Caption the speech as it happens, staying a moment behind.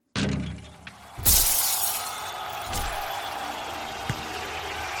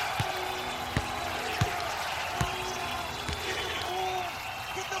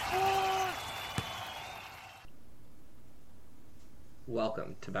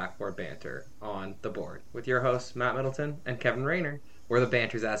welcome to Backboard Banter on the board with your hosts Matt Middleton and Kevin Rayner, where the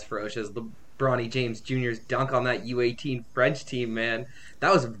banter's as ferocious. LeBron James Jr.'s dunk on that U18 French team, man,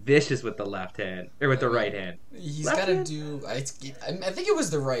 that was vicious with the left hand or with the right hand. He's Left got to hand? do. I think it was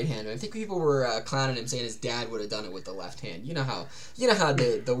the right hand. I think people were clowning him, saying his dad would have done it with the left hand. You know how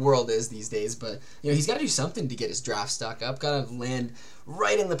the world is these days. But he's got to do something to get his draft stock up. Got to land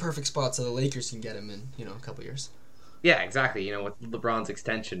right in the perfect spot so the Lakers can get him in a couple years. Yeah, exactly. With LeBron's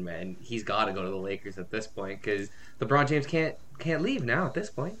extension, man, he's got to go to the Lakers at this point because LeBron James can't leave now at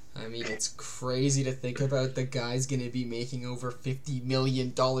this point. I mean, it's crazy to think about. The guy's going to be making over $50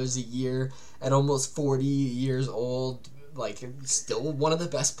 million a year at almost 40 years old. Like, still one of the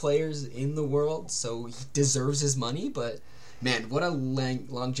best players in the world, so he deserves his money. But, man, what a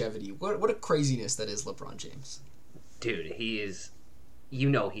longevity. What a craziness that is LeBron James. Dude, he is...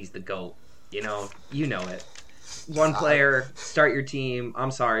 he's the GOAT. You know it. One player, start your team.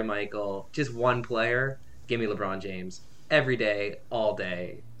 I'm sorry, Michael. Just one player. Give me LeBron James. Every day, all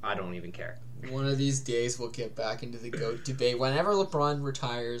day. I don't even care. One of these days, we'll get back into the GOAT debate. Whenever LeBron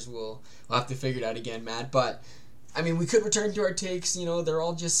retires, we'll have to figure it out again, Matt. But, I mean, we could return to our takes. They're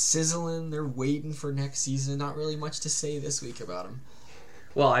all just sizzling. They're waiting for next season. Not really much to say this week about them.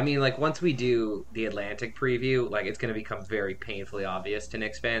 Well, I mean, once we do the Atlantic preview, it's going to become very painfully obvious to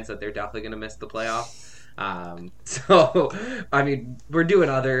Knicks fans that they're definitely going to miss the playoff. So, I mean, we're doing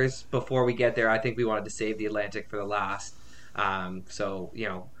others before we get there. I think we wanted to save the Atlantic for the last.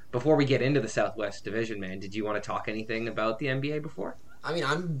 Before we get into the Southwest Division, man, did you want to talk anything about the NBA before? I mean,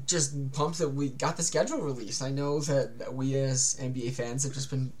 I'm just pumped that we got the schedule released. I know that we as NBA fans have just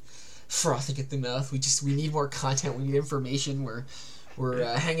been frothing at the mouth. We need more content. We need information. We're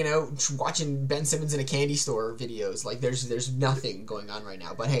hanging out watching Ben Simmons in a candy store videos. There's nothing going on right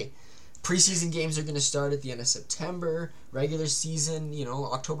now. But hey, preseason games are going to start at the end of September. Regular season,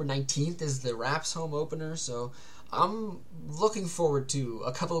 October 19th is the Raps home opener. So I'm looking forward to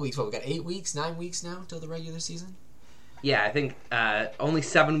a couple of weeks. We got 8 weeks, 9 weeks now till the regular season? Yeah, I think only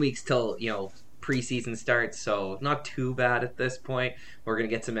 7 weeks till, preseason starts. So not too bad at this point. We're going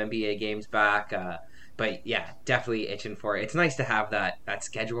to get some NBA games back. But yeah, definitely itching for it. It's nice to have that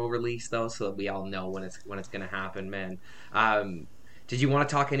schedule release though, so that we all know when it's going to happen, man. Did you want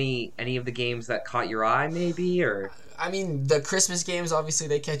to talk any of the games that caught your eye, maybe, or? I mean, the Christmas games, obviously,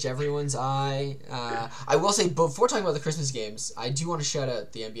 they catch everyone's eye. I will say, before talking about the Christmas games, I do want to shout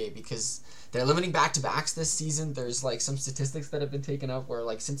out the NBA because they're limiting back-to-backs this season. There's, some statistics that have been taken up where,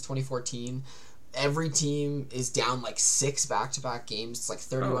 since 2014, every team is down 6 back-to-back games. It's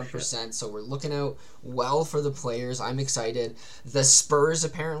 31%, so we're looking out well for the players. I'm excited. The Spurs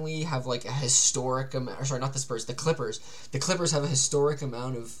apparently have a historic amount. Sorry, not the Spurs. The Clippers. The Clippers have a historic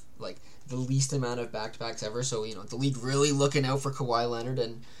amount of the least amount of back-to-backs ever. So the league really looking out for Kawhi Leonard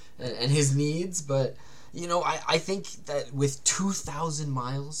and his needs, but. I think that with 2,000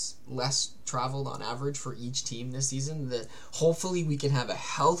 miles less traveled on average for each team this season, that hopefully we can have a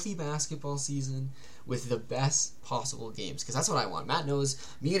healthy basketball season with the best possible games. Because that's what I want. Matt knows,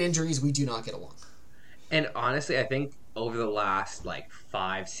 me and injuries, we do not get along. And honestly, I think over the last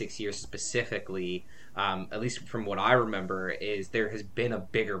 5-6 years specifically, at least from what I remember, is there has been a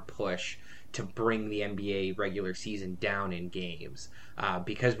bigger push to bring the NBA regular season down in games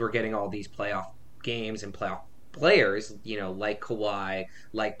because we're getting all these playoff games and playoff players, like Kawhi,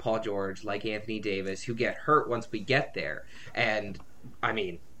 like Paul George, like Anthony Davis, who get hurt once we get there. And, I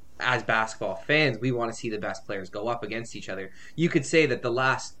mean, as basketball fans, we want to see the best players go up against each other. You could say that the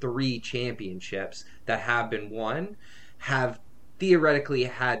last 3 championships that have been won have theoretically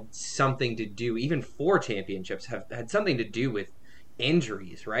had something to do, even 4 championships have had something to do with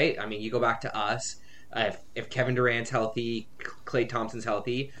injuries, right? I mean, you go back to us. If Kevin Durant's healthy, Klay Thompson's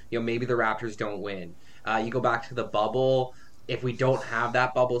healthy, maybe the Raptors don't win. You go back to the bubble. If we don't have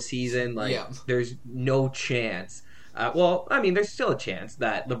that bubble season, there's no chance. There's still a chance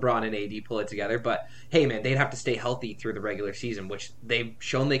that LeBron and AD pull it together. But hey, man, they'd have to stay healthy through the regular season, which they've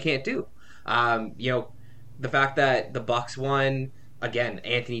shown they can't do. The fact that the Bucks won. Again,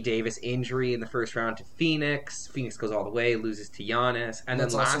 Anthony Davis injury in the first round to Phoenix. Phoenix goes all the way, loses to Giannis. And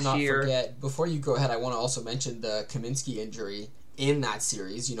let's then last also not year... forget, before you go ahead, I want to also mention the Kaminsky injury in that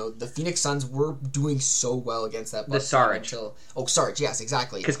series. The Phoenix Suns were doing so well against that Bucks the Saric. until... Oh, Saric, yes,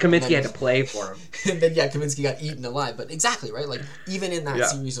 exactly. Because Kaminsky had to play for him. And then, Kaminsky got eaten alive. But exactly, right? Even in that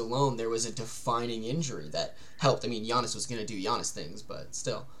series alone, there was a defining injury that helped. I mean, Giannis was going to do Giannis things, but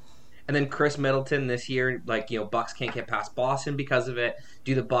still... And then Chris Middleton this year, Bucks can't get past Boston because of it.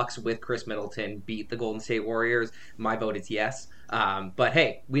 Do the Bucks with Chris Middleton beat the Golden State Warriors? My vote is yes. But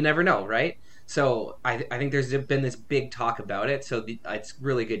hey, we never know, right? So I think there's been this big talk about it. So it's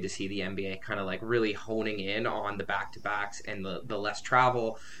really good to see the NBA kind of like really honing in on the back to backs and the less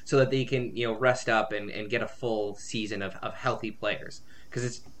travel, so that they can rest up and get a full season of healthy players. Because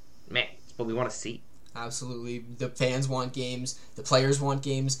it's what we want to see. Absolutely. The fans want games. The players want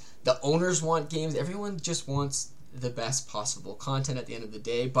games. The owners want games. Everyone just wants the best possible content at the end of the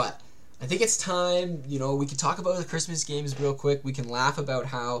day. But I think it's time, we can talk about the Christmas games real quick. We can laugh about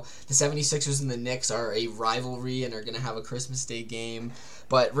how the 76ers and the Knicks are a rivalry and are going to have a Christmas Day game.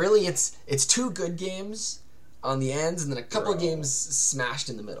 But really, it's two good games on the ends and then a couple of games smashed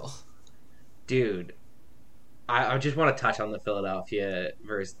in the middle. Dude, I just want to touch on the Philadelphia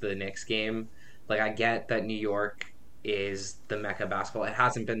versus the Knicks game. Like, I get that New York is the mecca of basketball. It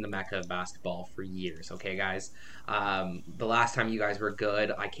hasn't been the mecca of basketball for years, okay, guys? The last time you guys were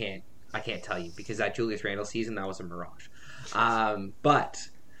good, I can't tell you, because that Julius Randle season, that was a mirage. But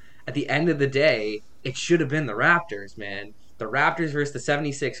at the end of the day, it should have been the Raptors, man. The Raptors versus the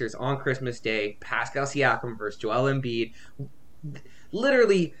 76ers on Christmas Day. Pascal Siakam versus Joel Embiid.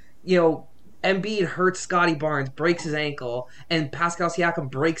 Literally, Embiid hurts Scotty Barnes, breaks his ankle, and Pascal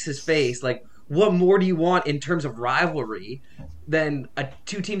Siakam breaks his face. Like, what more do you want in terms of rivalry than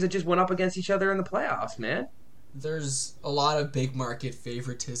two teams that just went up against each other in the playoffs, man? There's a lot of big market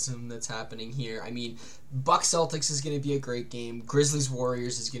favoritism that's happening here. I mean, Bucks Celtics is going to be a great game. Grizzlies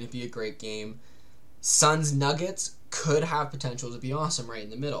Warriors is going to be a great game. Suns Nuggets could have potential to be awesome right in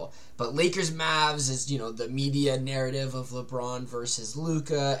the middle. But Lakers Mavs is, the media narrative of LeBron versus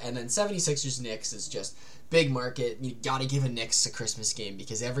Luka, and then 76ers Knicks is just big market. You got to give a Knicks a Christmas game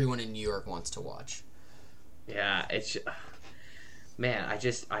because everyone in New York wants to watch. Yeah, it's man,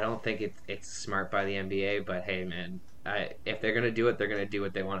 I don't think it's smart by the NBA, but hey, man, if they're gonna do it, they're gonna do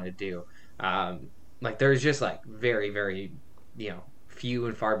what they want to do. Like, there's just like very, very, few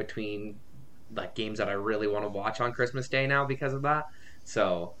and far between like games that I really want to watch on Christmas Day now because of that.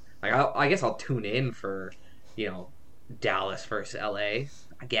 So like, I guess I'll tune in for Dallas versus LA,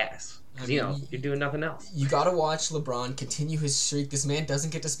 I guess. Because, you're doing nothing else. You got to watch LeBron continue his streak. This man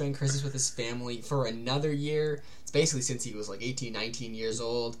doesn't get to spend Christmas with his family for another year. It's basically since he was like 18, 19 years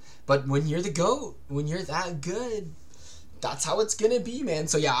old. But when you're the GOAT, when you're that good, that's how it's going to be, man.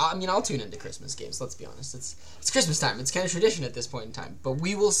 So, yeah, I'll tune into Christmas games. Let's be honest. It's Christmas time. It's kind of tradition at this point in time. But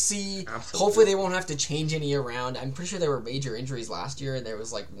we will see. Absolutely. Hopefully they won't have to change any around. I'm pretty sure there were major injuries last year, and there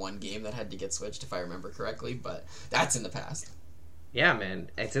was like one game that had to get switched, if I remember correctly. But that's in the past. Yeah, man,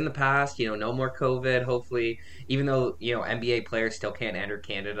 it's in the past. No more COVID, hopefully. Even though, NBA players still can't enter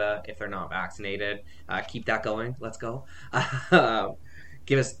Canada if they're not vaccinated. Keep that going. Let's go.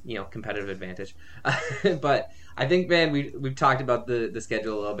 Give us, competitive advantage. But I think, man, we've talked about the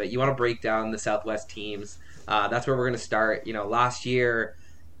schedule a little bit. You want to break down the Southwest teams. That's where we're going to start. Last year,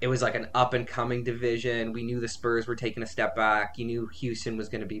 it was like an up-and-coming division. We knew the Spurs were taking a step back. You knew Houston was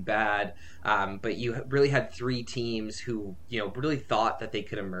going to be bad. But you really had three teams who, really thought that they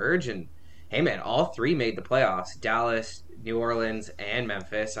could emerge. And, hey, man, all three made the playoffs. Dallas, New Orleans, and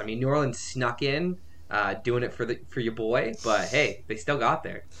Memphis. I mean, New Orleans snuck in, doing it for your boy. But, hey, they still got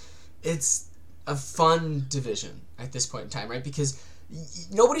there. It's a fun division at this point in time, right? Because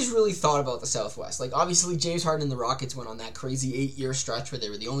nobody's really thought about the Southwest. Like, obviously, James Harden and the Rockets went on that crazy 8-year stretch where they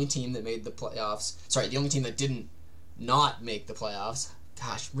were the only team that made the playoffs. Sorry, the only team that didn't not make the playoffs.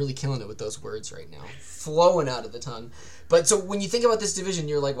 Gosh, really killing it with those words right now. Flowing out of the tongue. But so when you think about this division,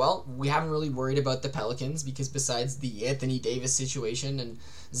 you're like, well, we haven't really worried about the Pelicans because besides the Anthony Davis situation and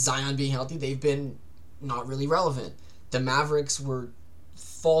Zion being healthy, they've been not really relevant. The Mavericks were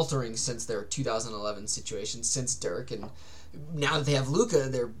faltering since their 2011 situation, since Dirk, and now that they have Luka,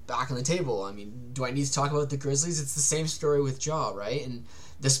 they're back on the table. I mean, do I need to talk about the Grizzlies? It's the same story with Ja, right? And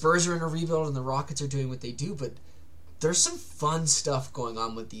the Spurs are in a rebuild and the Rockets are doing what they do, but there's some fun stuff going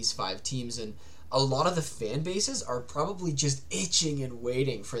on with these five teams, and a lot of the fan bases are probably just itching and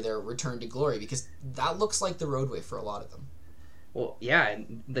waiting for their return to glory because that looks like the roadway for a lot of them. Well, yeah,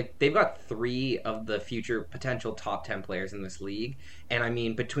 and they've got three of the future potential top 10 players in this league. And I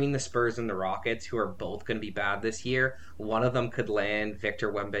mean, between the Spurs and the Rockets, who are both going to be bad this year, one of them could land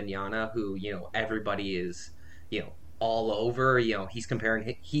Victor Wembanyama, who, everybody is, all over.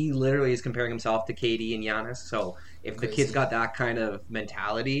 He literally is comparing himself to KD and Giannis. So if the kid's got that kind of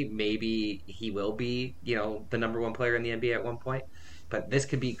mentality, maybe he will be, the number one player in the NBA at one point. But this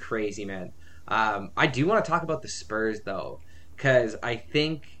could be crazy, man. I do want to talk about the Spurs, though. Because I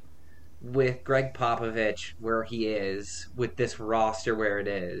think with Greg Popovich where he is, with this roster where it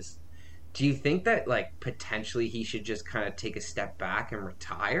is, do you think that, potentially he should just kind of take a step back and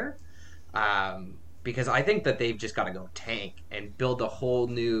retire? because I think that they've just got to go tank and build a whole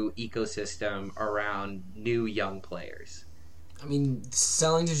new ecosystem around new young players. I mean,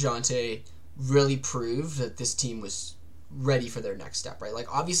 selling DeJounte really proved that this team was ready for their next step, right?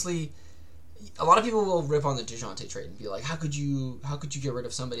 Like, obviously, a lot of people will rip on the DeJounte trade and be like, how could you get rid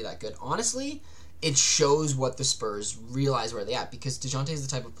of somebody that good? Honestly, it shows what the Spurs realize where they at, because DeJounte is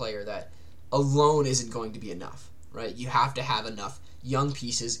the type of player that alone isn't going to be enough, right? You have to have enough young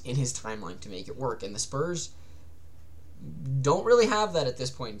pieces in his timeline to make it work, and the Spurs don't really have that at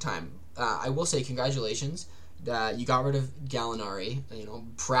this point in time. I will say congratulations. You got rid of Gallinari.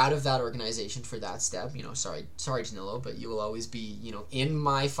 Proud of that organization for that step. Sorry, Danilo, but you will always be, in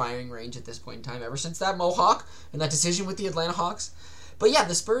my firing range at this point in time. Ever since that Mohawk and that decision with the Atlanta Hawks. But yeah,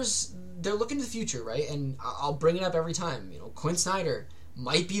 the Spurs, they're looking to the future, right? And I'll bring it up every time. Quinn Snyder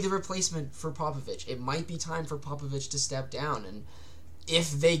might be the replacement for Popovich. It might be time for Popovich to step down. And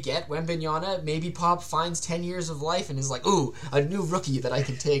if they get Wembanyama, maybe Pop finds 10 years of life and is like, ooh, a new rookie that I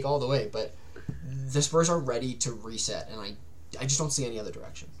can take all the way. But the Spurs are ready to reset, and I just don't see any other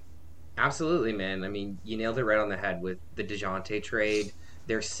direction. Absolutely, man. I mean, you nailed it right on the head with the DeJounte trade.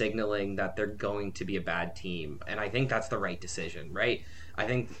 They're signaling that they're going to be a bad team, and I think that's the right decision, right? I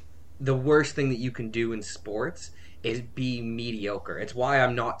think the worst thing that you can do in sports is be mediocre. It's why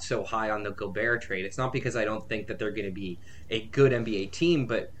I'm not so high on the Gobert trade. It's not because I don't think that they're going to be a good NBA team,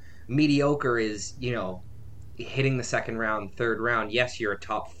 but mediocre is, hitting the second round, third round. Yes, you're a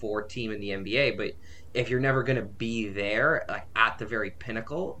top 4 team in the NBA, but if you're never going to be there, like at the very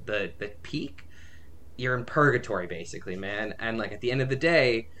pinnacle, the peak, you're in purgatory basically, man. And like at the end of the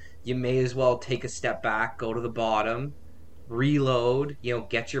day, you may as well take a step back, go to the bottom, reload,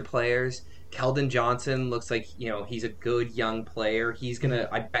 get your players. Keldon Johnson looks like, he's a good young player. He's going to,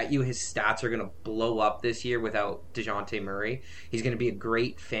 I bet you his stats are going to blow up this year without DeJounte Murray. He's going to be a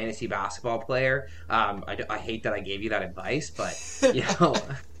great fantasy basketball player. I hate that I gave you that advice, but,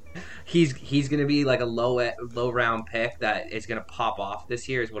 he's going to be like a low round pick that is going to pop off this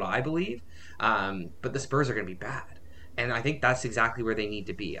year is what I believe. But the Spurs are going to be bad. And I think that's exactly where they need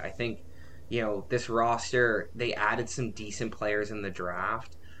to be. I think, this roster, they added some decent players in the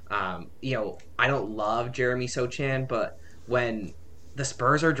draft. I don't love Jeremy Sochan, but when the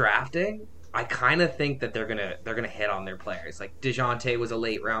Spurs are drafting, I kind of think that they're gonna hit on their players. Like DeJounte was a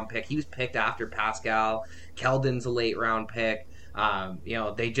late round pick; he was picked after Pascal. Keldon's a late round pick.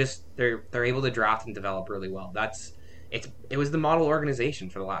 They're able to draft and develop really well. It was the model organization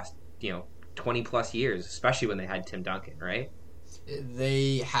for the last 20 plus years, especially when they had Tim Duncan, right?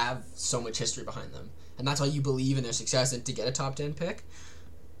 They have so much history behind them, and that's why you believe in their success. And to get a top 10 pick,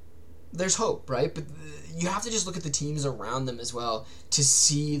 there's hope, right? But you have to just look at the teams around them as well to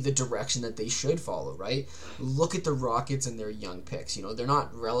see the direction that they should follow, right? Look at the Rockets and their young picks. They're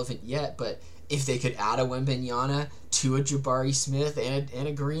not relevant yet, but if they could add a Wembanyama to a Jabari Smith and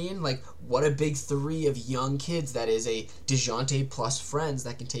a Green, like what a big 3 of young kids that is a DeJounte plus friends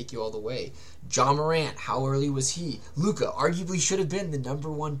that can take you all the way. Ja Morant, how early was he? Luka arguably should have been the number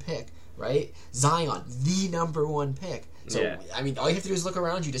 1 pick, right? Zion, the number 1 pick. So, yeah. I mean, all you have to do is look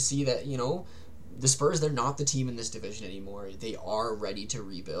around you to see that, the Spurs, they're not the team in this division anymore. They are ready to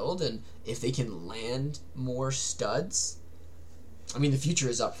rebuild, and if they can land more studs, I mean, the future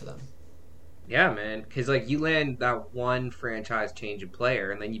is up for them. Yeah, man, because, you land that one franchise-changing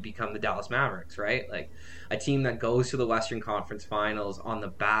player, and then you become the Dallas Mavericks, right? Like, a team that goes to the Western Conference Finals on the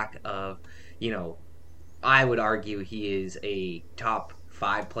back of, I would argue he is a top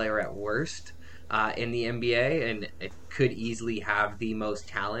 5 player at worst. In the NBA, and it could easily have the most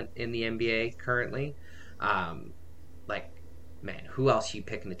talent in the NBA currently. Man, who else are you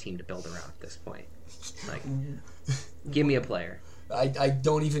picking the team to build around at this point? Give me a player. I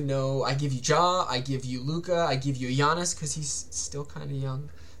don't even know. I give you Ja, I give you Luka, I give you Giannis because he's still kind of young.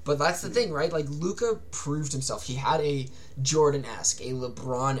 But that's the thing, right? Like, Luka proved himself. He had a Jordan-esque, a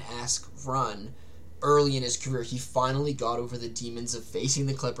LeBron-esque run early in his career. He finally got over the demons of facing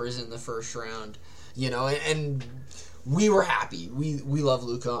the Clippers in the first round, and we were happy. We love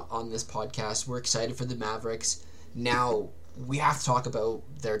Luka on this podcast. We're excited for the Mavericks. Now we have to talk about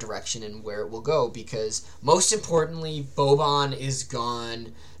their direction and where it will go, because most importantly, Boban is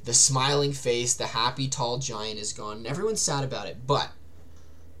gone. The smiling face, the happy tall giant is gone, and everyone's sad about it. But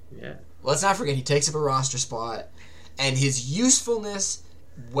yeah, let's not forget he takes up a roster spot, and his usefulness,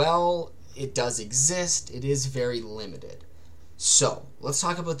 well, it does exist. It is very limited. So, let's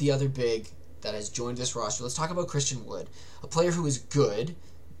talk about the other big that has joined this roster. Let's talk about Christian Wood, a player who is good,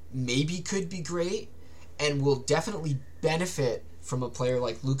 maybe could be great, and will definitely benefit from a player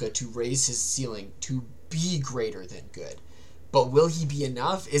like Luka to raise his ceiling to be greater than good. But will he be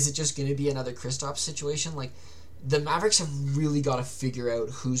enough? Is it just going to be another Kristaps situation? Like, the Mavericks have really got to figure out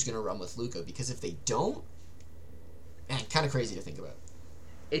who's going to run with Luka, because if they don't, man, kind of crazy to think about.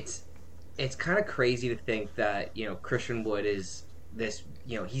 It's kind of crazy to think that, Christian Wood is this,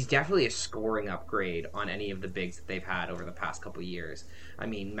 he's definitely a scoring upgrade on any of the bigs that they've had over the past couple of years. I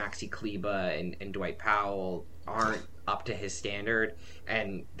mean, Maxi Kleba and Dwight Powell aren't up to his standard,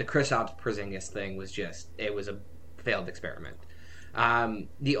 and the Kristaps Porzingis thing was it was a failed experiment.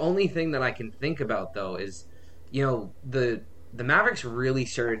 The only thing that I can think about, though, is, the Mavericks really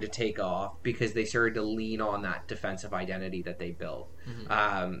started to take off because they started to lean on that defensive identity that they built.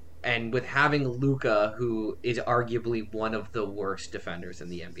 Mm-hmm. And with having Luka, who is arguably one of the worst defenders in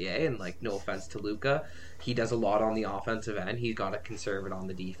the NBA, and no offense to Luka, he does a lot on the offensive end. He's got to conserve it on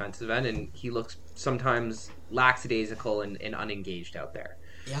the defensive end, and he looks sometimes lackadaisical and unengaged out there.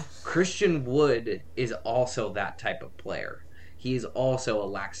 Yeah. Christian Wood is also that type of player. He is also a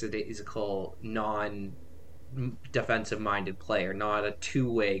lackadaisical, defensive minded player, not a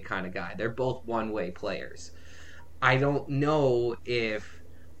two-way kind of guy. They're both one-way players. I don't know if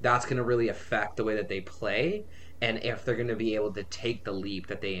that's going to really affect the way that they play, and if they're going to be able to take the leap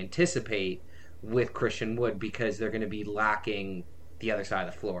that they anticipate with Christian Wood, because they're going to be lacking the other side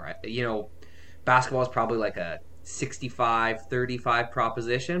of the floor. Basketball is probably like a 65-35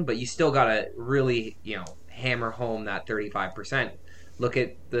 proposition, but you still got to really, hammer home that 35%. Look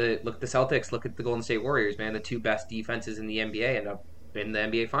at the Celtics. Look at the Golden State Warriors, man. The two best defenses in the NBA end up in the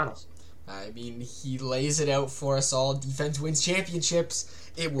NBA Finals. I mean, he lays it out for us all. Defense wins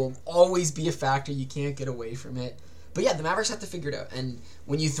championships. It will always be a factor. You can't get away from it. But yeah, the Mavericks have to figure it out. And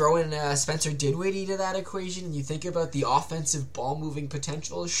when you throw in Spencer Dinwiddie to that equation, and you think about the offensive ball-moving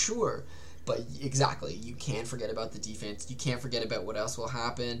potential, sure. But exactly, you can't forget about the defense. You can't forget about what else will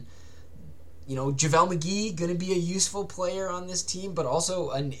happen. JaVale McGee, going to be a useful player on this team, but also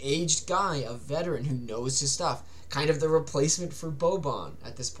an aged guy, a veteran who knows his stuff. Kind of the replacement for Boban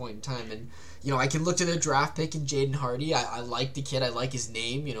at this point in time. And, I can look to their draft pick in Jaden Hardy. I like the kid. I like his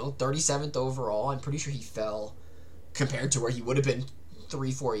name. 37th overall. I'm pretty sure he fell compared to where he would have been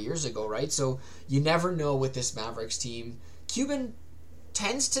 3-4 years ago, right? So you never know with this Mavericks team. Cuban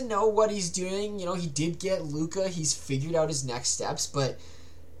tends to know what he's doing. He did get Luka. He's figured out his next steps, but,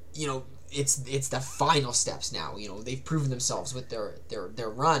 it's the final steps now. They've proven themselves with their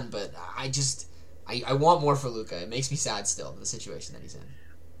run, but I want more for Luka. It makes me sad still, the situation that he's in.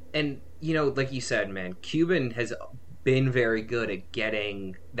 And, like you said, man, Cuban has been very good at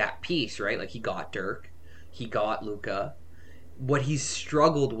getting that piece, right? Like, he got Dirk, he got Luka. What he's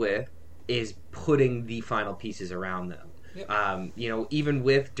struggled with is putting the final pieces around them. Yep. Even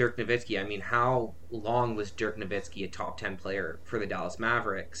with Dirk Nowitzki, I mean, how long was Dirk Nowitzki a top 10 player for the Dallas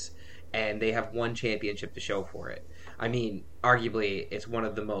Mavericks? And they have one championship to show for it. I mean, arguably, it's one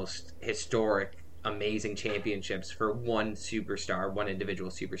of the most historic, amazing championships for one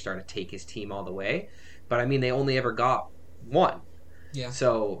individual superstar to take his team all the way. But, I mean, they only ever got one. Yeah.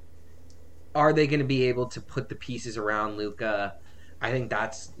 So, are they going to be able to put the pieces around Luka? I think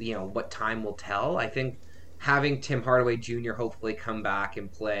that's, what time will tell. I think having Tim Hardaway Jr. hopefully come back and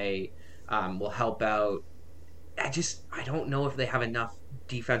play will help out. I don't know if they have enough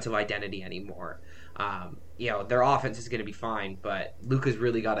defensive identity anymore. Their offense is going to be fine, but Luka's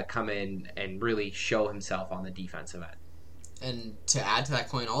really got to come in and really show himself on the defensive end. And to add to that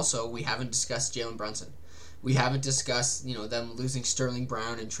point also, we haven't discussed Jalen Brunson. We haven't discussed, them losing Sterling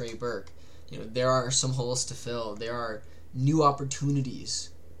Brown and Trey Burke. There are some holes to fill. There are new opportunities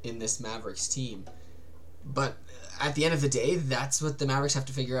in this Mavericks team. But at the end of the day, that's what the Mavericks have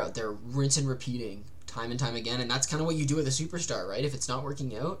to figure out. They're rinse and repeating time and time again, and that's kind of what you do with a superstar, right? If it's not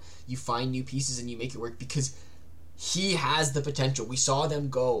working out, you find new pieces and you make it work, because he has the potential. We saw them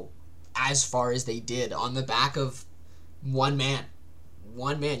go as far as they did on the back of one man.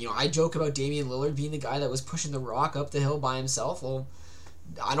 I joke about Damian Lillard being the guy that was pushing the rock up the hill by himself. Well,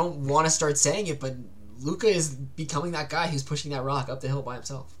 I don't want to start saying it, but Luka is becoming that guy who's pushing that rock up the hill by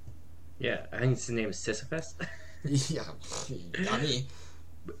himself. Yeah, I think his name is Sisyphus. Yeah, not me.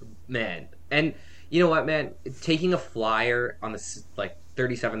 Man, and you know what, man? Taking a flyer on the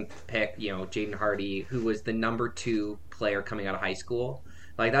 37th pick, Jaden Hardy, who was the number 2 player coming out of high school,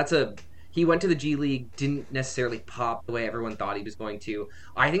 he went to the G League, didn't necessarily pop the way everyone thought he was going to.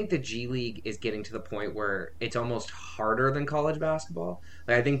 I think the G League is getting to the point where it's almost harder than college basketball.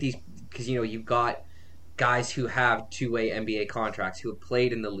 I think because you've got guys who have two-way NBA contracts, who have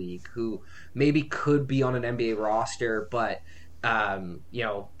played in the league, who maybe could be on an NBA roster, but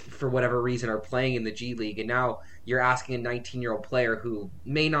for whatever reason are playing in the G League. And now you're asking a 19-year-old player who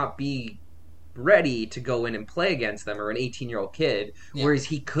may not be ready to go in and play against them, or an 18-year-old kid, Yeah. whereas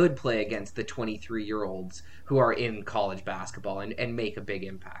he could play against the 23-year-olds who are in college basketball and make a big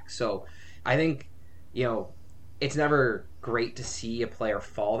impact. So I think, it's never great to see a player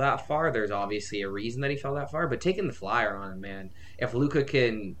fall that far. There's obviously a reason that he fell that far, but taking the flyer on him, man, if Luka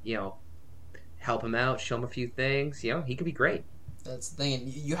can, help him out, show him a few things, he could be great. That's the thing, and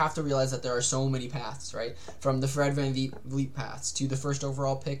you have to realize that there are so many paths, right? From the Fred VanVleet paths, to the first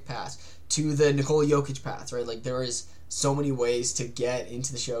overall pick path, to the Nikola Jokic path, right? Like, there is so many ways to get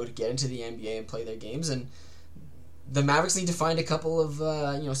into the show, to get into the NBA and play their games, and the Mavericks need to find a couple of,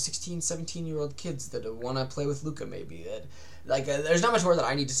 16, 17-year-old kids that want to play with Luka, maybe. There's not much more that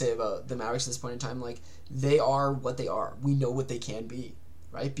I need to say about the Mavericks at this point in time. Like, they are what they are. We know what they can be,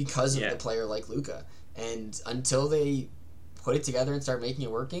 right? Because of the player like Luka. And until they put it together and start making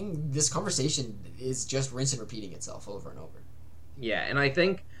it working, this conversation is just rinse and repeating itself over and over. Yeah, and I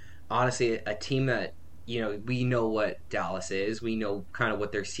think, honestly, a team that, we know what Dallas is. We know kind of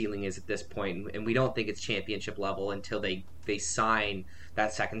what their ceiling is at this point, and we don't think it's championship level until they sign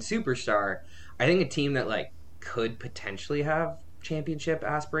that second superstar. I think a team that, could potentially have championship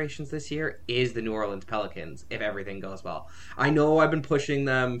aspirations this year is the New Orleans Pelicans, if everything goes well. I know I've been pushing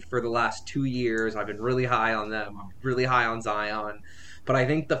them for the last 2 years. I've been really high on them. I'm really high on Zion. But I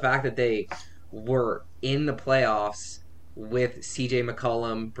think the fact that they were in the playoffs with CJ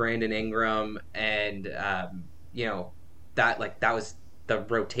McCollum, Brandon Ingram, and that was the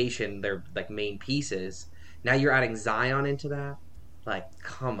rotation, their main pieces. Now you're adding Zion into that.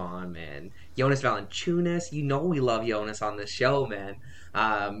 Come on, man. Jonas Valanciunas, we love Jonas on this show, man.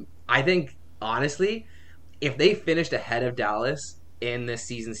 I think, honestly, if they finished ahead of Dallas in this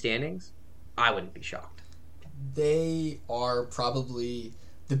season standings, I wouldn't be shocked. They are probably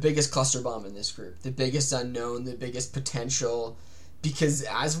the biggest cluster bomb in this group, the biggest unknown, the biggest potential, because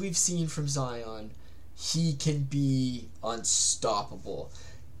as we've seen from Zion, he can be unstoppable.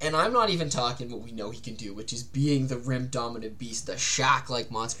 And I'm not even talking what we know he can do, which is being the rim-dominant beast, the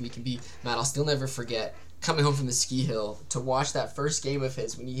Shaq-like monster he can be. Matt, I'll still never forget coming home from the ski hill to watch that first game of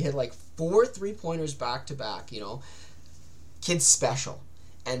his when he hit 4 3-pointers back-to-back, Kid's special.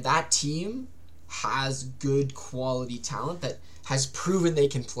 And that team has good quality talent that has proven they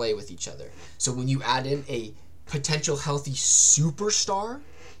can play with each other. So when you add in a potential healthy superstar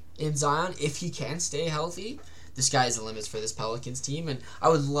in Zion, if he can stay healthy, the sky's the limits for this Pelicans team, and I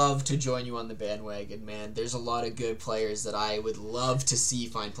would love to join you on the bandwagon, man. There's a lot of good players that I would love to see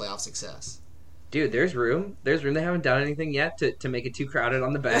find playoff success. Dude, there's room. There's room. They haven't done anything yet to make it too crowded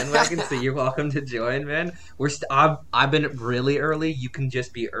on the bandwagon, so you're welcome to join, man. I've been really early. You can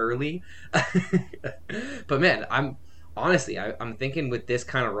just be early. But, man, I'm thinking with this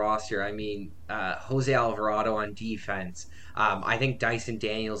kind of roster, Jose Alvarado on defense. I think Dyson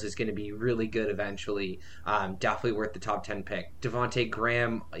Daniels is going to be really good eventually. Definitely worth the top 10 pick. Devontae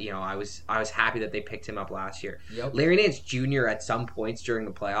Graham, I was happy that they picked him up last year. Yep. Larry Nance Jr. at some points during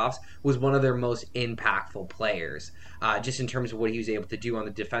the playoffs was one of their most impactful players, just in terms of what he was able to do on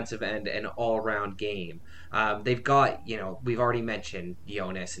the defensive end and all-around game. They've got, we've already mentioned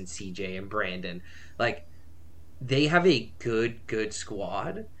Jonas and CJ and Brandon. They have a good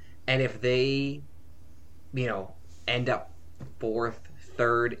squad, and if they, end up fourth,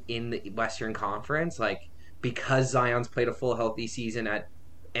 third in the Western Conference, because Zion's played a full healthy season at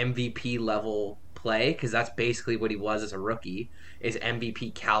MVP level play, because that's basically what he was as a rookie, is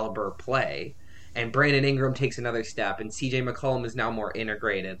MVP caliber play, and Brandon Ingram takes another step, and CJ McCollum is now more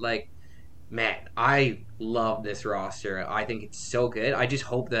integrated. Man, I love this roster. I think it's so good. I just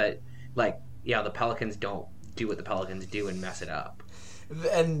hope that, the Pelicans don't do what the Pelicans do and mess it up.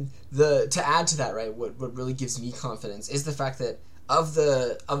 And to add to that, right, what really gives me confidence is the fact that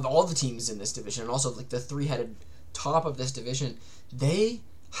of all the teams in this division, and also the three-headed top of this division, they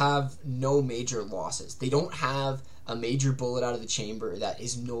have no major losses. They don't have a major bullet out of the chamber that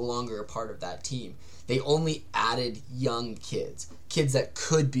is no longer a part of that team. They only added young kids that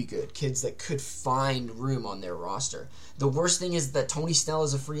could be good, kids that could find room on their roster. The worst thing is that Tony Snell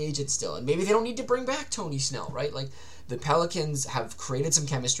is a free agent still, and maybe they don't need to bring back Tony Snell, right? The Pelicans have created some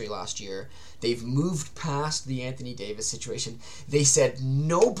chemistry last year. They've moved past the Anthony Davis situation. They said,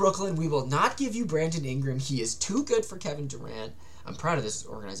 no, Brooklyn, we will not give you Brandon Ingram. He is too good for Kevin Durant. I'm proud of this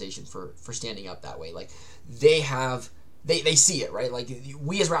organization for standing up that way. They see it, right?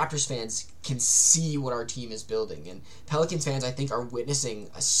 We as Raptors fans can see what our team is building. And Pelicans fans, I think, are witnessing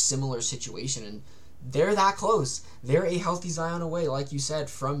a similar situation. And they're that close. They're a healthy Zion away, like you said,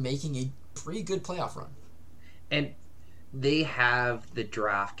 from making a pretty good playoff run. And they have the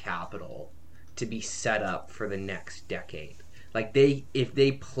draft capital to be set up for the next decade. If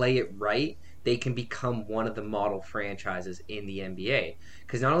they play it right, they can become one of the model franchises in the NBA.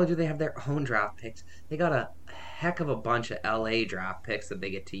 Because not only do they have their own draft picks, they got a heck of a bunch of LA draft picks that they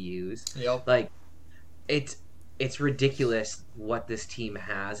get to use. Yep. Like, it's ridiculous what this team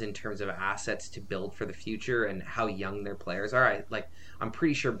has in terms of assets to build for the future and how young their players are. I'm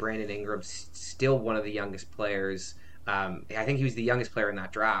pretty sure Brandon Ingram's still one of the youngest players. I think he was the youngest player in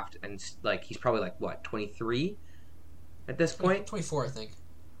that draft, and like he's probably like what 23 at this point. 24, I think.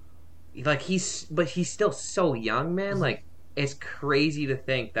 Like he's still so young, man. Like it's crazy to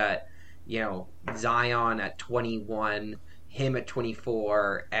think that Zion at 21, him at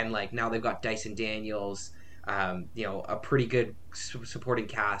 24, and like now they've got Dyson Daniels. A pretty good supporting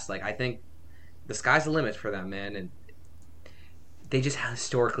cast. Like I think the sky's the limit for them, man, and they just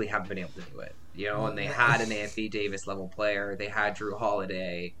historically haven't been able to do it. And they had an Anthony Davis level player. They had Drew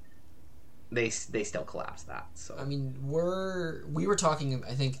Holiday. They still collapsed that. So I mean, we were talking,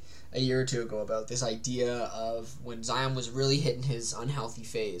 I think, a year or two ago about this idea of when Zion was really hitting his unhealthy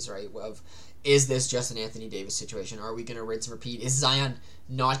phase, right? Of is this just an Anthony Davis situation? Are we going to rinse and repeat? Is Zion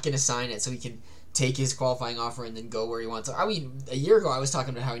not going to sign it so he can take his qualifying offer and then go where he wants? I mean, a year ago I was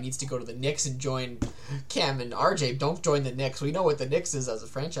talking about how he needs to go to the Knicks and join Cam and RJ. Don't join the Knicks. We know what the Knicks is as a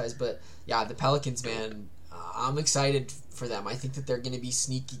franchise, but yeah, the Pelicans, man, I'm excited for them. I think that they're going to be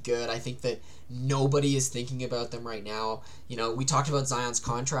sneaky good. I think that nobody is thinking about them right now. We talked about Zion's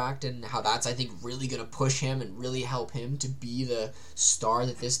contract and how that's, I think, really going to push him and really help him to be the star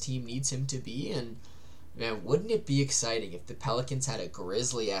that this team needs him to be. And man, wouldn't it be exciting if the Pelicans had a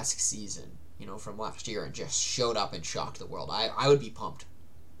Grizzly-esque season, from last year and just showed up and shocked the world? I would be pumped.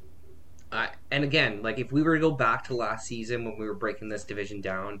 And again, like if we were to go back to last season when we were breaking this division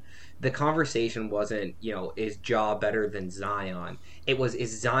down, the conversation wasn't, is Ja better than Zion? It was,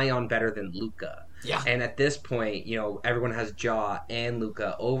 is Zion better than Luka? Yeah. And at this point, everyone has Ja and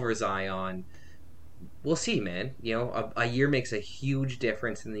Luka over Zion. We'll see, man. A year makes a huge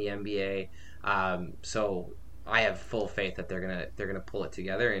difference in the NBA. So I have full faith that they're gonna pull it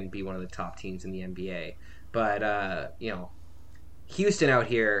together and be one of the top teams in the NBA. But Houston out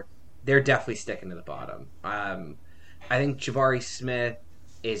here, they're definitely sticking to the bottom. I think Jabari Smith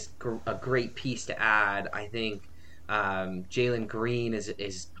is a great piece to add. I think Jalen Green is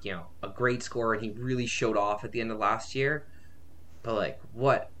a great scorer, and he really showed off at the end of last year. But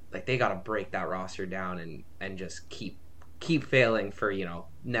they got to break that roster down and just keep failing for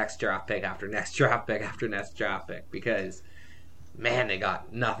next draft pick after next draft pick after next draft pick, because man, they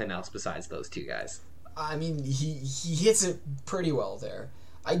got nothing else besides those two guys. I mean, he hits it pretty well there.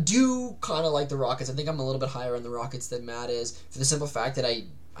 I do kind of like the Rockets. I think I'm a little bit higher on the Rockets than Matt is, for the simple fact that I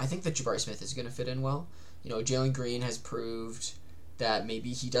think that Jabari Smith is going to fit in well. Jalen Green has proved that maybe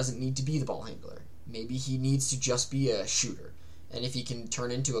he doesn't need to be the ball handler. Maybe he needs to just be a shooter. And if he can turn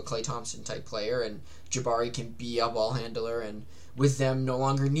into a Klay Thompson type player, and Jabari can be a ball handler, and with them no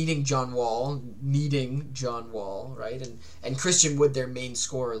longer needing John Wall, right? And Christian Wood, their main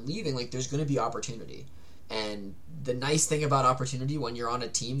scorer, leaving, there's going to be opportunity. And the nice thing about opportunity when you're on a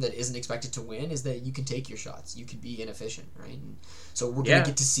team that isn't expected to win is that you can take your shots. You can be inefficient, right? And so we're going to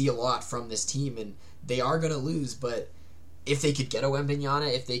get to see a lot from this team, and they are going to lose, but if they could get a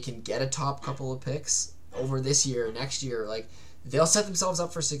Wembanyama, if they can get a top couple of picks over this year or next year, they'll set themselves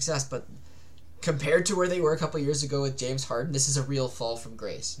up for success. But compared to where they were a couple of years ago with James Harden, this is a real fall from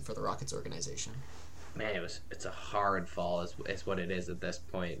grace for the Rockets organization. Man, it's a hard fall is what it is at this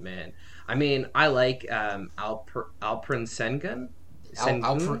point, man. I mean, I like Alperen Sengun.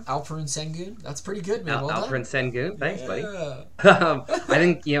 Alperen Sengun? That's pretty good, man. Alperen Sengun. Thanks, buddy. I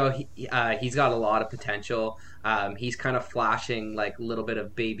think, he's got a lot of potential. He's kind of flashing a little bit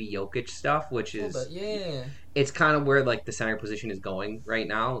of baby Jokic stuff, which is it's kind of where the center position is going right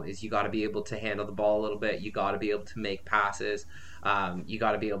now. Is you got to be able to handle the ball a little bit. You got to be able to make passes. You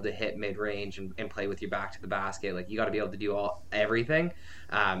got to be able to hit mid range and play with your back to the basket. You got to be able to do everything.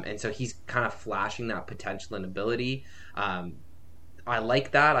 And so he's kind of flashing that potential and ability. I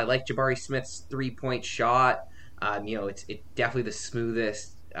like that. I like Jabari Smith's 3-point shot. It's definitely the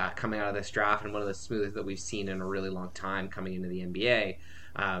smoothest coming out of this draft, and one of the smoothest that we've seen in a really long time coming into the NBA.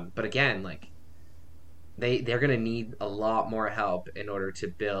 But again, they're going to need a lot more help in order to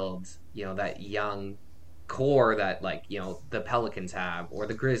build, that young core that the Pelicans have, or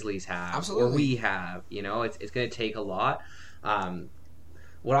the Grizzlies have, Absolutely. Or we have. It's going to take a lot.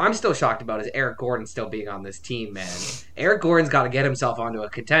 What I'm still shocked about is Eric Gordon still being on this team, man. Eric Gordon's got to get himself onto a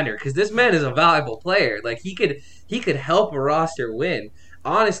contender, because this man is a valuable player. He could help a roster win.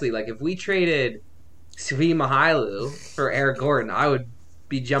 Honestly, if we traded Svi Mykhailiuk for Eric Gordon, I would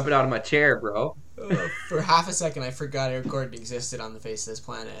be jumping out of my chair, bro. For half a second, I forgot Eric Gordon existed on the face of this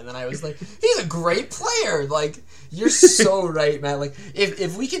planet, and then I was like, "He's a great player." Like, you're so right, man. Like,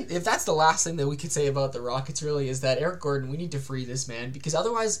 if that's the last thing that we could say about the Rockets, really, is that Eric Gordon, we need to free this man, because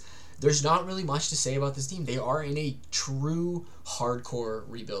otherwise, there's not really much to say about this team. They are in a true hardcore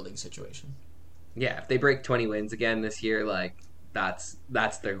rebuilding situation. Yeah, if they break 20 wins again this year, like, that's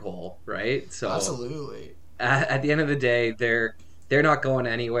their goal, right? So absolutely. At the end of the day, they're not going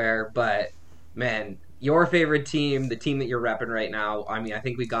anywhere. But man, your favorite team, the team that you're repping right now, I mean, I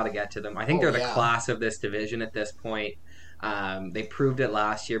think we got to get to them. I think they're the class of this division at this point. They proved it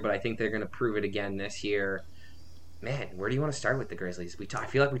last year, but I think they're going to prove it again this year. Man, where do you want to start with the Grizzlies? I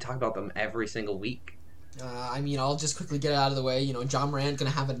feel like we talk about them every single week. I mean, I'll just quickly get it out of the way. Ja Morant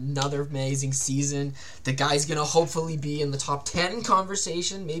going to have another amazing season. The guy's going to hopefully be in the top 10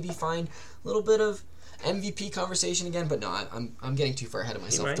 conversation, maybe find a little bit of MVP conversation again, but no, I'm getting too far ahead of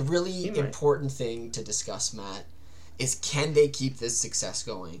myself. The really important thing to discuss, Matt, is can they keep this success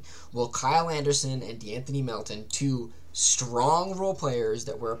going? Will Kyle Anderson and De'Anthony Melton, two strong role players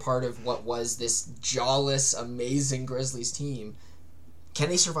that were a part of what was this jawless, amazing Grizzlies team, can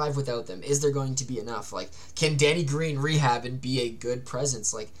they survive without them? Is there going to be enough? Like, can Danny Green rehab and be a good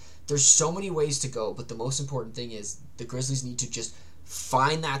presence? Like, there's so many ways to go, but the most important thing is the Grizzlies need to just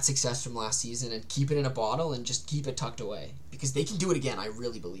find that success from last season and keep it in a bottle and just keep it tucked away. Because they can do it again. I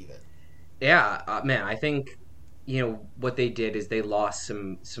really believe it. Yeah, man, I think, what they did is they lost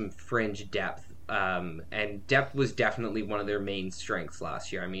some fringe depth. And depth was definitely one of their main strengths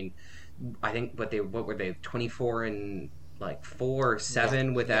last year. I mean, I think what were they, 24 and... like 4 or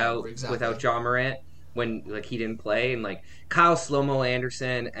 7 without Ja Morant when he didn't play, and Kyle Slomo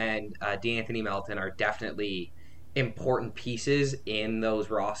Anderson and De'Anthony Melton are definitely important pieces in those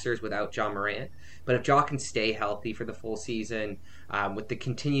rosters without Ja Morant. But if Ja can stay healthy for the full season, with the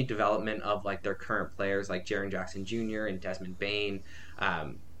continued development of their current players like Jaren Jackson Jr. and Desmond Bane,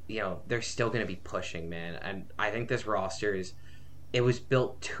 they're still going to be pushing, man. And I think this roster it was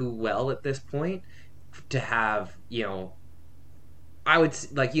built too well at this point to have I would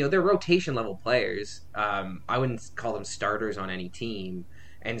they're rotation level players. I wouldn't call them starters on any team,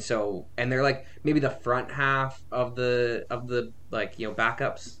 and they're maybe the front half of the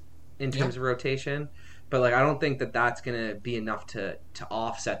backups in terms of rotation. But I don't think that that's gonna be enough to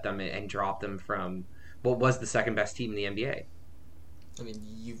offset them and drop them from what was the second best team in the NBA. I mean,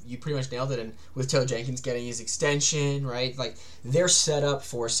 you pretty much nailed it. And with Taylor Jenkins getting his extension, right? They're set up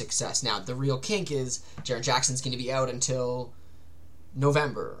for success. Now the real kink is Jaren Jackson's going to be out until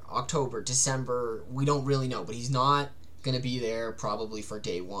November, October, December. We don't really know, but he's not going to be there probably for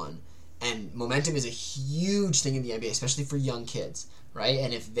day one. And momentum is a huge thing in the NBA, especially for young kids, right?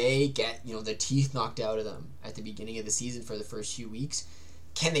 And if they get, the teeth knocked out of them at the beginning of the season for the first few weeks,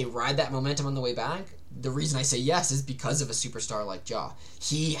 can they ride that momentum on the way back? The reason I say yes is because of a superstar like Ja.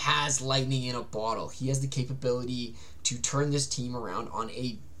 He has lightning in a bottle. He has the capability to turn this team around on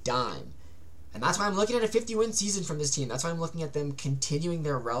a dime. And that's why I'm looking at a 50-win season from this team. That's why I'm looking at them continuing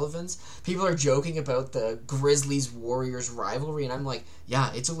their relevance. People are joking about the Grizzlies-Warriors rivalry, and I'm like,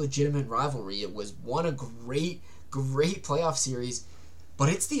 yeah, it's a legitimate rivalry. It was a great, great playoff series, but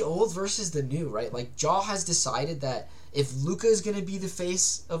it's the old versus the new, right? Ja has decided that if Luka is going to be the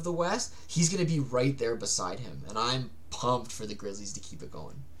face of the West, he's going to be right there beside him, and I'm pumped for the Grizzlies to keep it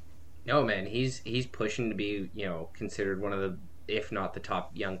going. No, man, he's pushing to be, considered one of the, if not the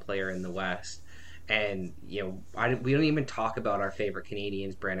top young player in the West. And, we don't even talk about our favorite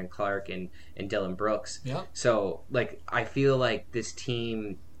Canadians, Brandon Clark and Dylan Brooks. Yeah. So, I feel like this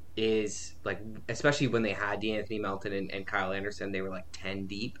team is, especially when they had De'Anthony Melton and Kyle Anderson, they were 10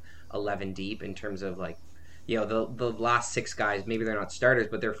 deep, 11 deep in terms of, the last 6 guys, maybe they're not starters,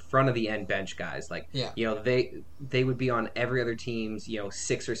 but they're front of the end bench guys. They would be on every other team's,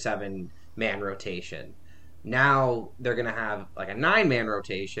 6 or 7 man rotation. Now they're going to have a 9-man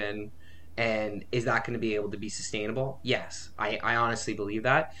rotation, and is that going to be able to be sustainable? Yes, I honestly believe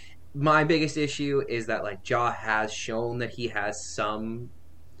that. My biggest issue is that Ja has shown that he has some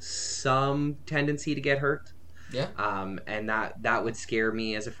tendency to get hurt. Yeah. And that would scare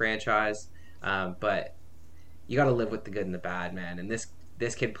me as a franchise. But you got to live with the good and the bad, man. And this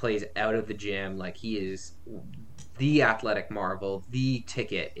kid plays out of the gym. He is the athletic marvel, the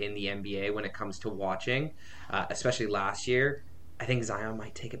ticket in the NBA when it comes to watching, especially last year. I think Zion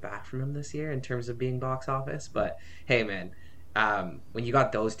might take it back from him this year in terms of being box office. But hey, man, when you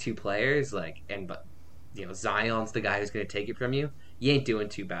got those two players, Zion's the guy who's going to take it from you. You ain't doing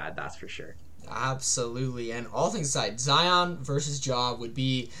too bad, that's for sure. Absolutely. And all things aside, Zion versus Ja would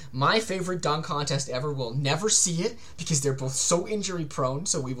be my favorite dunk contest ever. We'll never see it because they're both so injury prone,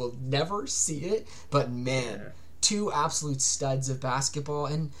 so we will never see it. But man, two absolute studs of basketball.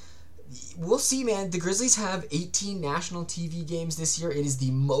 And we'll see, man. The Grizzlies have 18 national TV games this year. It is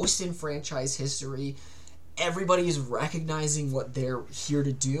the most in franchise history. Everybody is recognizing what they're here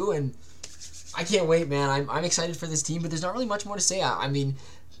to do, and I can't wait, man. I'm excited for this team, but there's not really much more to say. I mean,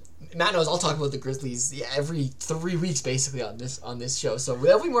 Matt knows I'll talk about the Grizzlies every 3 weeks basically on this show. So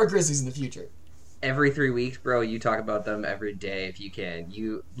there'll be more Grizzlies in the future. Every 3 weeks, bro. You talk about them every day if you can.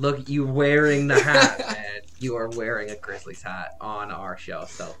 You wearing the hat, man. You are wearing a Grizzlies hat on our show.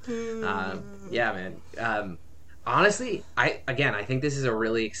 So, yeah, man. Honestly, I think this is a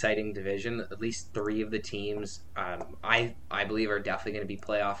really exciting division. At least 3 of the teams, I believe, are definitely going to be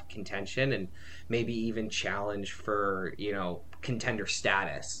playoff contention and maybe even challenge for contender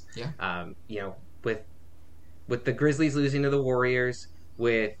status. Yeah. With the Grizzlies losing to the Warriors,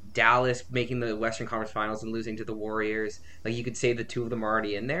 with Dallas making the Western Conference Finals and losing to the Warriors, like you could say the 2 of them are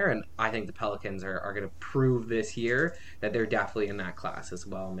already in there, and I think the Pelicans are going to prove this year that they're definitely in that class as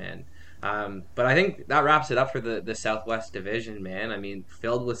well, man. But I think that wraps it up for the Southwest Division, man. I mean,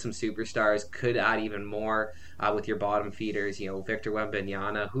 filled with some superstars, could add even more with your bottom feeders, Victor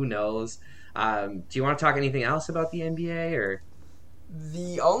Wembanyama, who knows? Do you want to talk anything else about the NBA, or?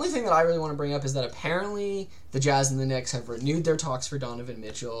 The only thing that I really want to bring up is that apparently the Jazz and the Knicks have renewed their talks for Donovan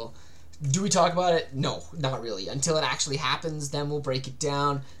Mitchell. Do we talk about it? No, not really. Until it actually happens, then we'll break it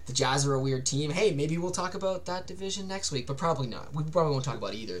down. The Jazz are a weird team. Hey, maybe we'll talk about that division next week, but probably not. We probably won't talk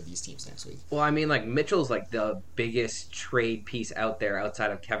about either of these teams next week. Well, I mean, Mitchell's the biggest trade piece out there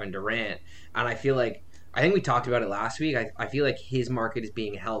outside of Kevin Durant, and I think we talked about it last week. I feel like his market is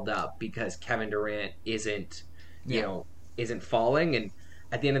being held up because Kevin Durant isn't falling, and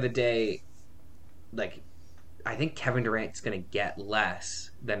at the end of the day, I think Kevin Durant's going to get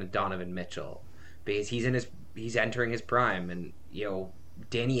less than Donovan Mitchell because he's entering his prime, and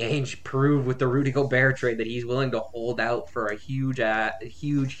Danny Ainge proved with the Rudy Gobert trade that he's willing to hold out for a huge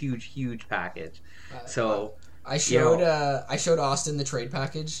package. So I showed Austin the trade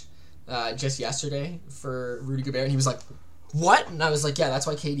package just yesterday for Rudy Gobert, and he was like, "What?" And I was like, "Yeah, that's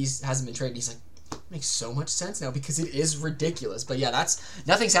why KD hasn't been traded." He's like, makes so much sense now because it is ridiculous. But yeah,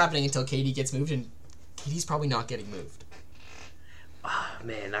 nothing's happening until KD gets moved, and KD's probably not getting moved. Oh,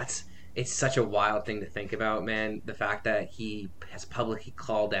 man, it's such a wild thing to think about, man. The fact that he has publicly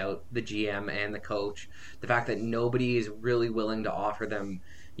called out the GM and the coach, the fact that nobody is really willing to offer them,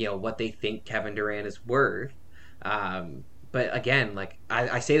 what they think Kevin Durant is worth. But again,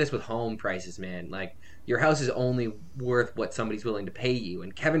 I say this with home prices, man. Your house is only worth what somebody's willing to pay you,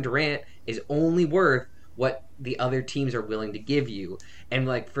 and Kevin Durant is only worth what the other teams are willing to give you. And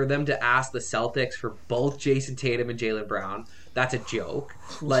for them to ask the Celtics for both Jason Tatum and Jaylen Brown, that's a joke.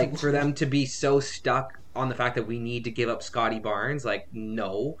 For them to be so stuck on the fact that we need to give up Scotty Barnes,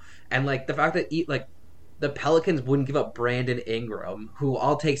 no. And the fact that the Pelicans wouldn't give up Brandon Ingram, who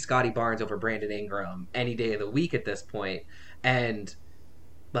I'll take Scotty Barnes over Brandon Ingram any day of the week at this point. And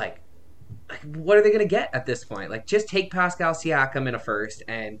what are they going to get at this point? Just take Pascal Siakam in a first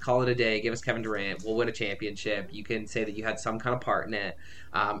and call it a day. Give us Kevin Durant. We'll win a championship. You can say that you had some kind of part in it.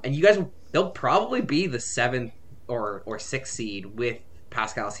 And you guys, they'll probably be the 7th or 6th seed with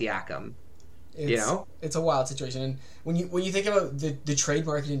Pascal Siakam. It's a wild situation. And when you think about the trade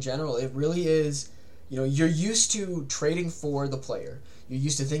market in general, it really is, you're used to trading for the player. You're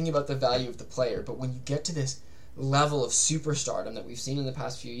used to thinking about the value of the player. But when you get to this level of superstardom that we've seen in the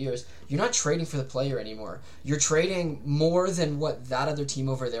past few years, you're not trading for the player anymore. You're trading more than what that other team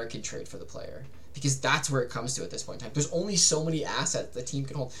over there can trade for the player, because that's where it comes to at this point in time. There's only so many assets the team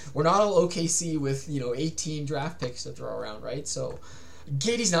can hold. We're not all OKC with 18 draft picks to throw around, right? So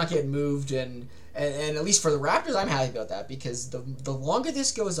KD's not getting moved, and at least for the Raptors, I'm happy about that, because the longer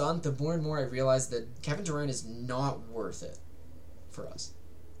this goes on, the more and more I realize that Kevin Durant is not worth it for us.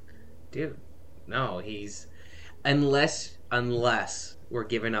 Dude, no, he's... Unless we're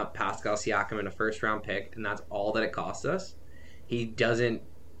giving up Pascal Siakam in a first-round pick, and that's all that it costs us, he's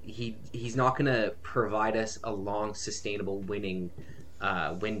not going to provide us a long, sustainable winning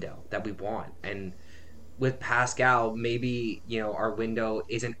window that we want. And with Pascal, maybe our window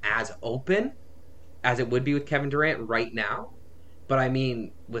isn't as open as it would be with Kevin Durant right now. But I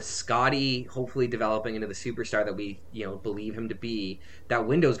mean, with Scotty hopefully developing into the superstar that we believe him to be, that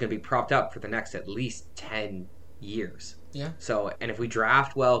window is going to be propped up for the next at least 10 years. Yeah. So, and if we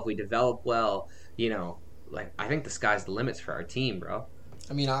draft well, if we develop well, I think the sky's the limits for our team, bro.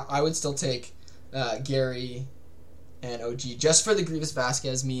 I mean, I would still take Gary and OG just for the Grievous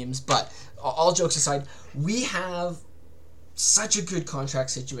Vasquez memes. But all jokes aside, we have such a good contract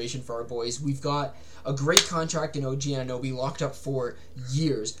situation for our boys. We've got a great contract in OG Anunoby locked up for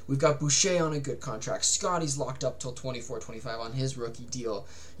years. We've got Boucher on a good contract. Scotty's locked up till 24-25 on his rookie deal.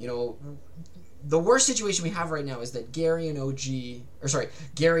 You know, the worst situation we have right now is that Gary and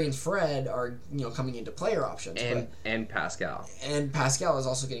Fred are, you know, coming into player options. And Pascal. And Pascal is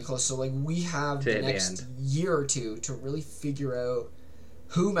also getting close. So, like, we have the next year or two to really figure out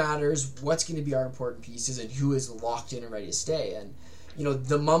who matters, what's going to be our important pieces, and who is locked in and ready to stay. And, you know,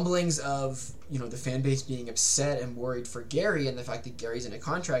 the mumblings of, you know, the fan base being upset and worried for Gary and the fact that Gary's in a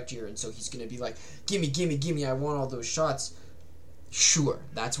contract year and so he's going to be like, gimme, I want all those shots. Sure,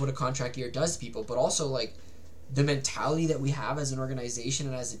 that's what a contract year does to people, but also, like, the mentality that we have as an organization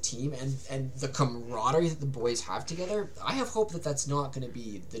and as a team and the camaraderie that the boys have together, I have hope that that's not going to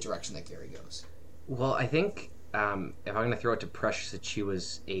be the direction that Gary goes. Well, I think if I'm going to throw it to Precious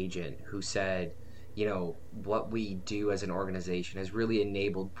Achiuwa's agent, who said, you know, what we do as an organization has really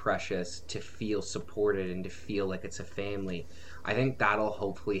enabled Precious to feel supported and to feel like it's a family. I think that'll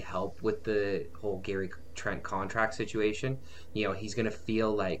hopefully help with the whole Gary Trent contract situation. You know, he's going to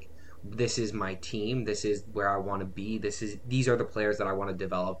feel like, this is my team, this is where I want to be, these are the players that I want to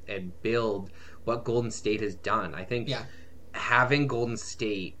develop and build what Golden State has done. I think having Golden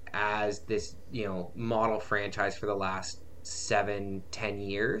State as this, you know, model franchise for the last 7-10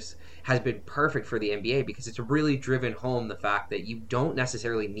 years has been perfect for the NBA because it's really driven home the fact that you don't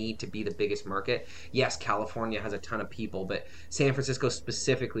necessarily need to be the biggest market. Yes, California has a ton of people, but San Francisco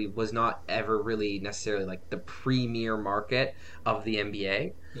specifically was not ever really necessarily like the premier market of the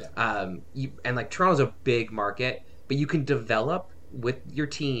NBA. And like Toronto's a big market, but you can develop with your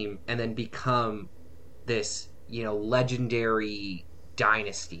team and then become this, you know, legendary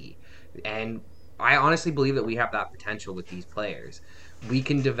dynasty. And I honestly believe that we have that potential with these players. We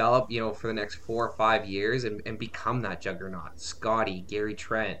can develop, you know, for the next 4 or 5 years and become that juggernaut. Scotty, Gary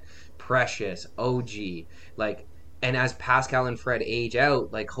Trent, Precious, OG, like, and as Pascal and Fred age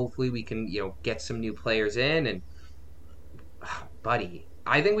out, like, hopefully we can, you know, get some new players in. And buddy,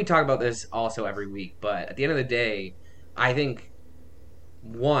 I think we talk about this also every week, but at the end of the day, I think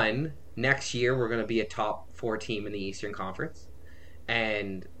next year we're going to be a top 4 team in the Eastern Conference,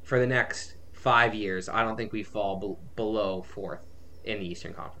 and for the next 5 years, I don't think we fall below 4th in the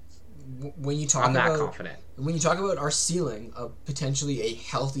Eastern Conference. When you talk I'm that confident. When you talk about our ceiling of potentially a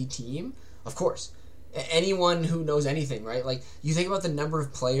healthy team, of course, anyone who knows anything, right? Like, you think about the number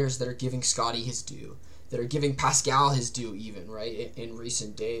of players that are giving Scotty his due, that are giving Pascal his due even, right, in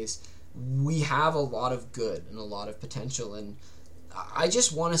recent days. We have a lot of good and a lot of potential, and I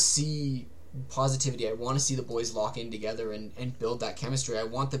just want to see positivity. I want to see the boys lock in together and build that chemistry. I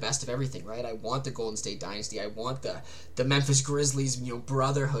want the best of everything, right? I want the Golden State dynasty. I want the Memphis Grizzlies, you know,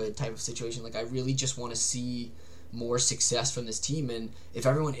 brotherhood type of situation. Like, I really just want to see more success from this team. And if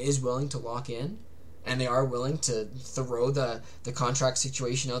everyone is willing to lock in and they are willing to throw the contract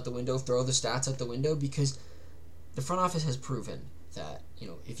situation out the window, throw the stats out the window, because the front office has proven that, you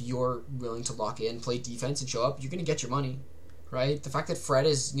know, if you're willing to lock in, play defense, and show up, you're going to get your money. Right? The fact that Fred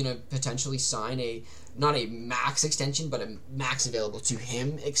is going to potentially sign not a max extension, but a max available to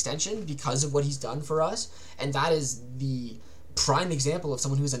him extension because of what he's done for us. And that is the prime example of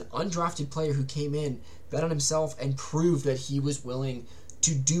someone who's an undrafted player who came in, bet on himself, and proved that he was willing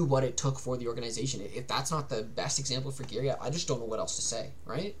to do what it took for the organization. If that's not the best example for Gary, I just don't know what else to say,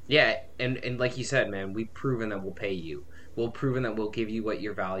 right? Yeah, and like you said, man, we've proven that we'll pay you. We've proven that we'll give you what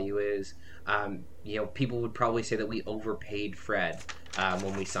your value is. You know, people would probably say that we overpaid Fred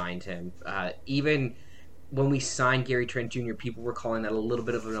when we signed him. Even when we signed Gary Trent Jr., people were calling that a little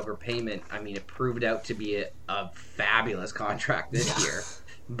bit of an overpayment. I mean, it proved out to be a fabulous contract this year.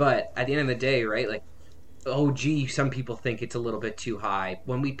 But at the end of the day, right, like, OG, some people think it's a little bit too high.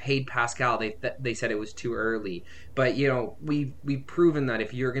 When we paid Pascal, they said it was too early. But, you know, we've proven that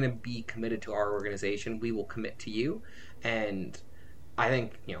if you're going to be committed to our organization, we will commit to you. And I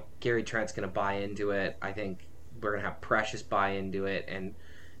think, you know, Gary Trent's going to buy into it. I think we're going to have Precious buy into it. And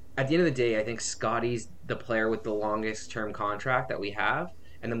at the end of the day, I think Scotty's the player with the longest term contract that we have.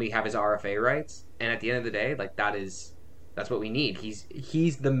 And then we have his RFA rights. And at the end of the day, like, that's what we need.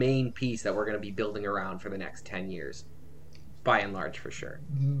 He's the main piece that we're going to be building around for the next 10 years. By and large, for sure.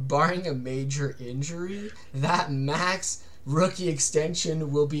 Barring a major injury, that max rookie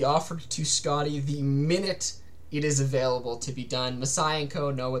extension will be offered to Scotty the minute it is available to be done. Masai and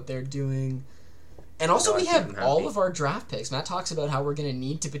Co. know what they're doing. And also, No, we I'd keep have him all happy. of our draft picks. Matt talks about how we're going to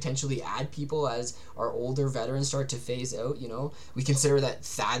need to potentially add people as our older veterans start to phase out. We consider that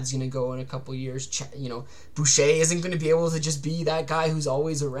Thad's going to go in a couple years. Boucher isn't going to be able to just be that guy who's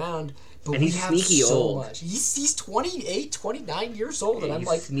always around. But And we he's have sneaky so old. much. He's 28, 29 years old, and I'm He's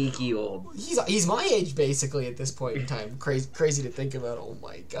like, sneaky old. he's my age basically at this point in time. Crazy to think about. Oh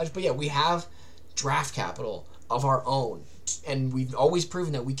my gosh! But yeah, we have draft capital of our own, and we've always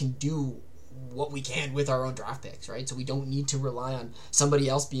proven that we can do what we can with our own draft picks, right? So we don't need to rely on somebody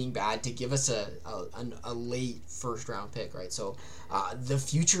else being bad to give us a late first round pick, right? So the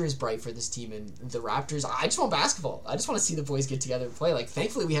future is bright for this team, and the Raptors. I just want basketball. I just want to see the boys get together and play. Like,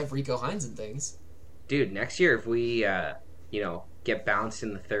 thankfully, we have Rico Hines and things. Dude, next year if we get bounced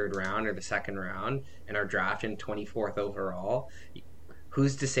in the third round or the second round and are drafting 24th overall,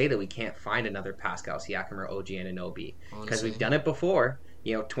 who's to say that we can't find another Pascal Siakam or OG Anunoby? Because we've done it before.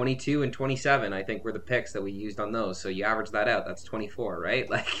 22 and 27, I think, were the picks that we used on those. So you average that out, that's 24, right?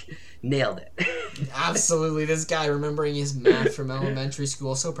 Like, nailed it. Absolutely. This guy remembering his math from elementary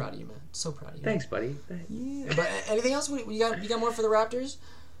school. So proud of you, man. So proud of you. Thanks, buddy. Thanks. Yeah. But anything else? You got more for the Raptors?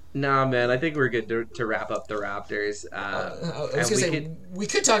 Nah, man, I think we're good to wrap up the Raptors. I was going to say, we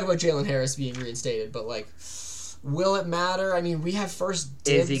could talk about Jalen Harris being reinstated, but, like, will it matter? I mean, we have first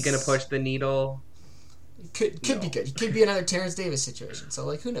dibs. Is he going to push the needle? Could be good. It could be another Terrence Davis situation. So,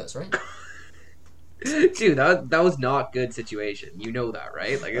 like, who knows, right? Dude, that was not good situation. You know that,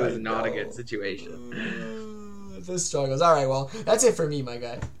 right? Like, it was not a good situation. The struggles. All right, well, that's it for me, my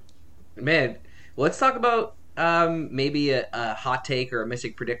guy. Man, let's talk about maybe a hot take or a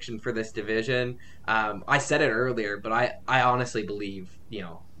mystic prediction for this division. I said it earlier, but I honestly believe,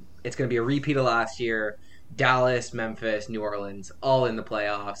 it's going to be a repeat of last year. Dallas, Memphis, New Orleans, all in the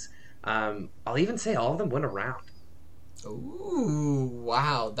playoffs. I'll even say all of them win a round. Ooh,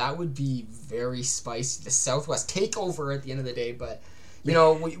 wow. That would be very spicy. The Southwest takeover at the end of the day, but we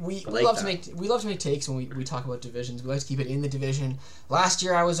love to make takes when we talk about divisions. We like to keep it in the division. Last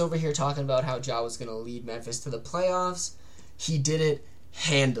year I was over here talking about how Ja was going to lead Memphis to the playoffs. He did it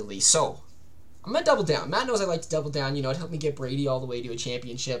handily. So, I'm going to double down. Matt knows I like to double down. It helped me get Brady all the way to a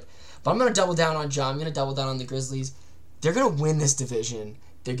championship. But I'm going to double down on Ja. I'm going to double down on the Grizzlies. They're going to win this division.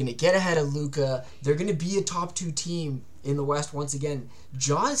 They're going to get ahead of Luka. They're going to be a top 2 team in the West once again.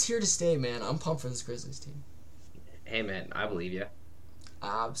 Ja is here to stay, man. I'm pumped for this Grizzlies team. Hey, man, I believe you.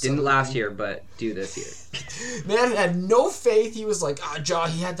 Absolutely. Didn't last year, but do this year. Man had no faith. He was like, Ja,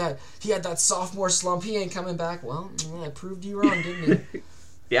 he had that sophomore slump. He ain't coming back. Well, I proved you wrong, didn't he?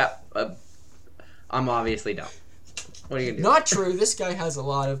 Yeah, I'm obviously dumb. What are you gonna do? Not true. This guy has a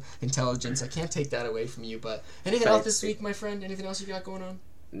lot of intelligence. I can't take that away from you. But anything else this week, my friend? Anything else you got going on?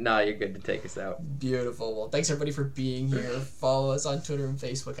 No, you're good to take us out. Beautiful. Well, thanks everybody for being here. Follow us on Twitter and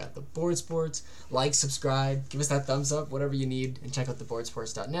Facebook at The Board Sports. Like, subscribe, give us that thumbs up, whatever you need, and check out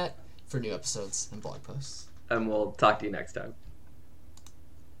theboardsports.net for new episodes and blog posts. And we'll talk to you next time.